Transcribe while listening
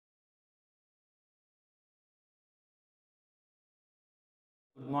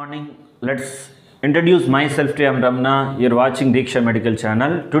Good morning. Let's introduce myself to I'm Ramna. You're watching Diksha Medical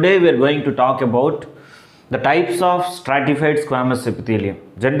Channel. Today we are going to talk about the types of stratified squamous epithelium.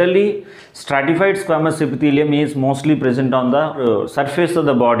 Generally, stratified squamous epithelium is mostly present on the surface of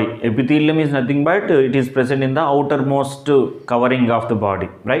the body. Epithelium is nothing but it is present in the outermost covering of the body,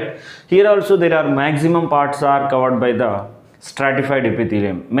 right? Here also there are maximum parts are covered by the stratified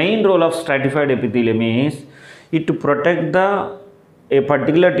epithelium. Main role of stratified epithelium is it to protect a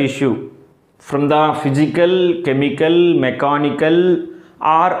particular tissue from the physical, chemical, mechanical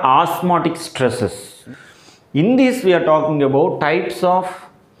or osmotic stresses. In this we are talking about types of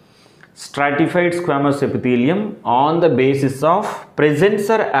stratified squamous epithelium on the basis of presence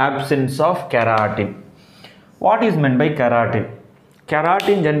or absence of keratin. What is meant by keratin?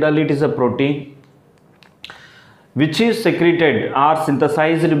 Keratin generally it is a protein which is secreted or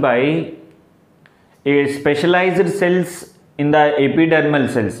synthesized by a specialized cells in the epidermal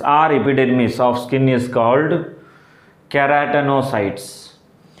cells or epidermis of skin is called keratinocytes.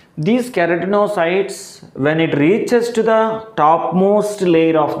 These keratinocytes, when it reaches to the topmost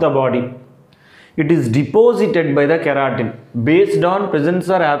layer of the body, it is deposited by the keratin. Based on presence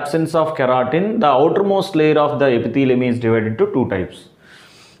or absence of keratin, the outermost layer of the epithelium is divided into two types.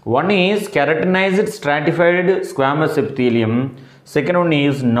 One is keratinized stratified squamous epithelium. Second one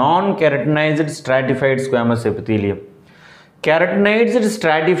is non-keratinized stratified squamous epithelium. Keratinized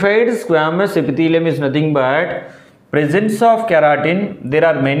stratified squamous epithelium is nothing but presence of keratin. There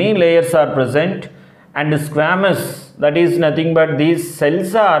are many layers are present, and squamous, that is nothing but these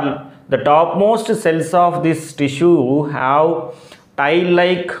cells are the topmost cells of this tissue have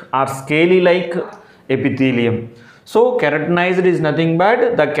tile-like or scaly-like epithelium. So keratinized is nothing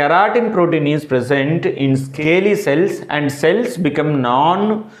but the keratin protein is present in scaly cells and cells become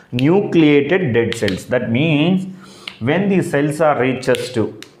non-nucleated dead cells. That means when these cells are reaches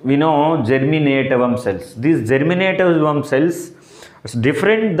to, we know germinativum cells. These germinativum cells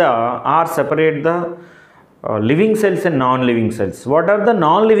different or separate the living cells and non-living cells. What are the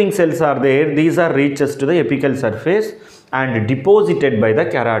non-living cells are there? These are reaches to the apical surface and deposited by the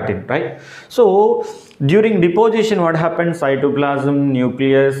keratin, right? So during deposition, what happens? Cytoplasm,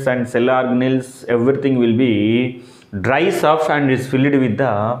 nucleus and cell organelles, everything will be dries off and is filled with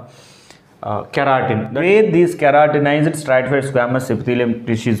the keratin. The way this keratinized stratified squamous epithelium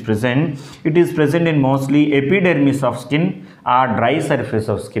tissue is present, it is present in mostly epidermis of skin or dry surface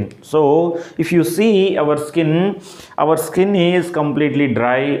of skin. So if you see our skin is completely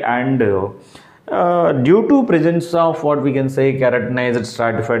dry and due to presence of what we can say keratinized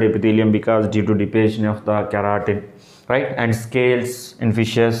stratified epithelium, because due to deposition of the keratin, right, and scales in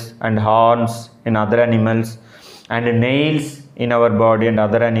fishes and horns in other animals and nails in our body and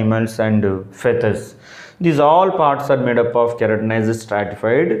other animals and feathers. These all parts are made up of keratinized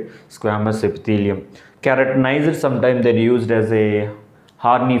stratified squamous epithelium. Keratinized sometimes they are used as a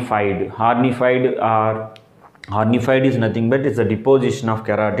hornified. Hornified is nothing but it's a deposition of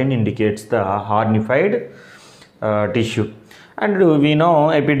keratin indicates the hornified tissue. And we know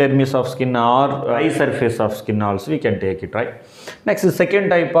epidermis of skin or dry surface of skin also we can take it, right? Next, the second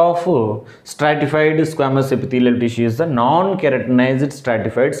type of stratified squamous epithelial tissue is the non-keratinized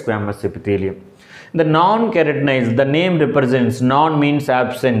stratified squamous epithelium. The non-keratinized, the name represents, non means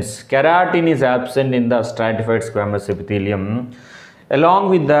absence. Keratin is absent in the stratified squamous epithelium. Along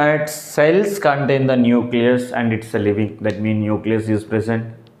with that, cells contain the nucleus and it's a living, that means nucleus is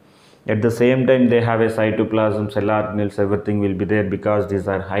present. At the same time, they have a cytoplasm, cell organelles, everything will be there because these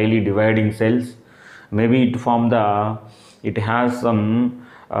are highly dividing cells. Maybe it has some,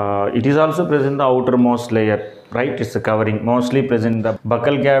 it is also present in the outermost layer, right? It's a covering, mostly present in the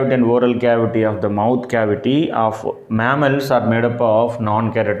buccal cavity and oral cavity of the mouth cavity of mammals are made up of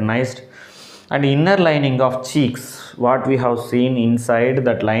non-keratinized. And inner lining of cheeks, what we have seen inside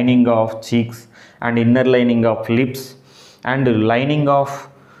that lining of cheeks and inner lining of lips and lining of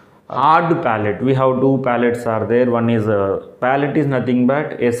hard palate. We have two palates are there. One is palate is nothing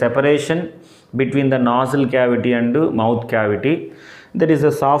but a separation between the nasal cavity and mouth cavity. There is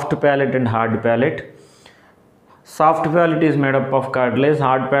a soft palate and hard palate. Soft palate is made up of cartilage,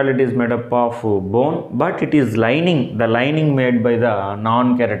 hard palate is made up of bone, but it is lining, the lining made by the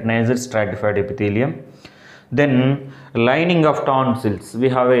non-keratinized stratified epithelium. Then lining of tonsils. We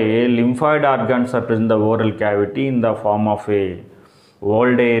have a lymphoid organs are present in the oral cavity in the form of a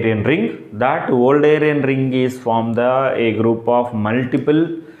Walderian ring. That Walderian ring is formed a group of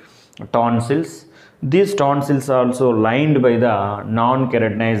multiple tonsils. These tonsils are also lined by the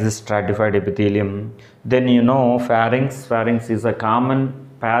non-keratinized stratified epithelium. Then you know pharynx. Pharynx is a common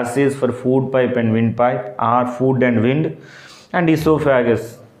passage for food pipe and windpipe or food and wind. And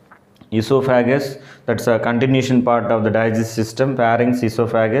esophagus, that's a continuation part of the digestive system, pharynx,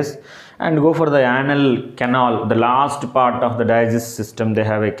 esophagus. And go for the anal canal, the last part of the digestive system, they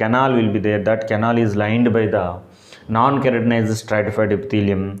have a canal will be there. That canal is lined by the non-keratinized stratified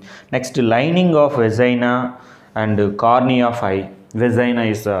epithelium. Next, lining of vagina and cornea of eye. Vagina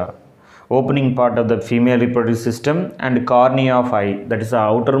is a opening part of the female reproductive system, and cornea of eye, that is the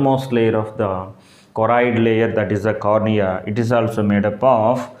outermost layer of the choroid layer, that is the cornea. It is also made up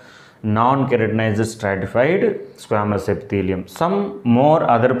of non-keratinized stratified squamous epithelium. Some more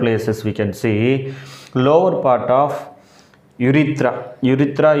other places we can see, lower part of urethra.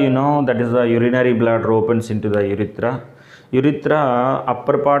 Urethra, you know, that is the urinary bladder opens into the urethra. Urethra,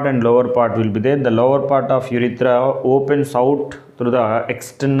 upper part and lower part will be there. The lower part of urethra opens out through the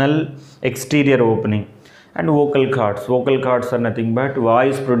exterior opening. And vocal cords. Vocal cords are nothing but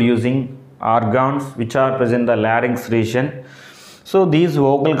voice producing organs which are present in the larynx region. So these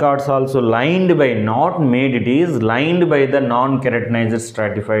vocal cords also lined by, not made, it is lined by the non-keratinized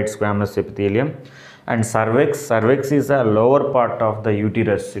stratified squamous epithelium. And cervix is a lower part of the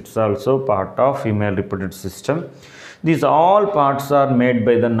uterus. It's also part of female reproductive system. These all parts are made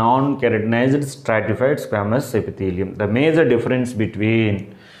by the non-keratinized stratified squamous epithelium. The major difference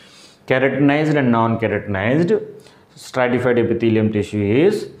between keratinized and non-keratinized stratified epithelium tissue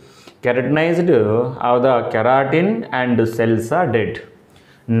is, keratinized have the keratin and cells are dead.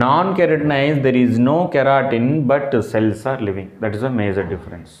 Non-keratinized, there is no keratin but cells are living. That is a major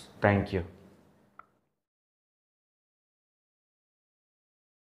difference. Thank you.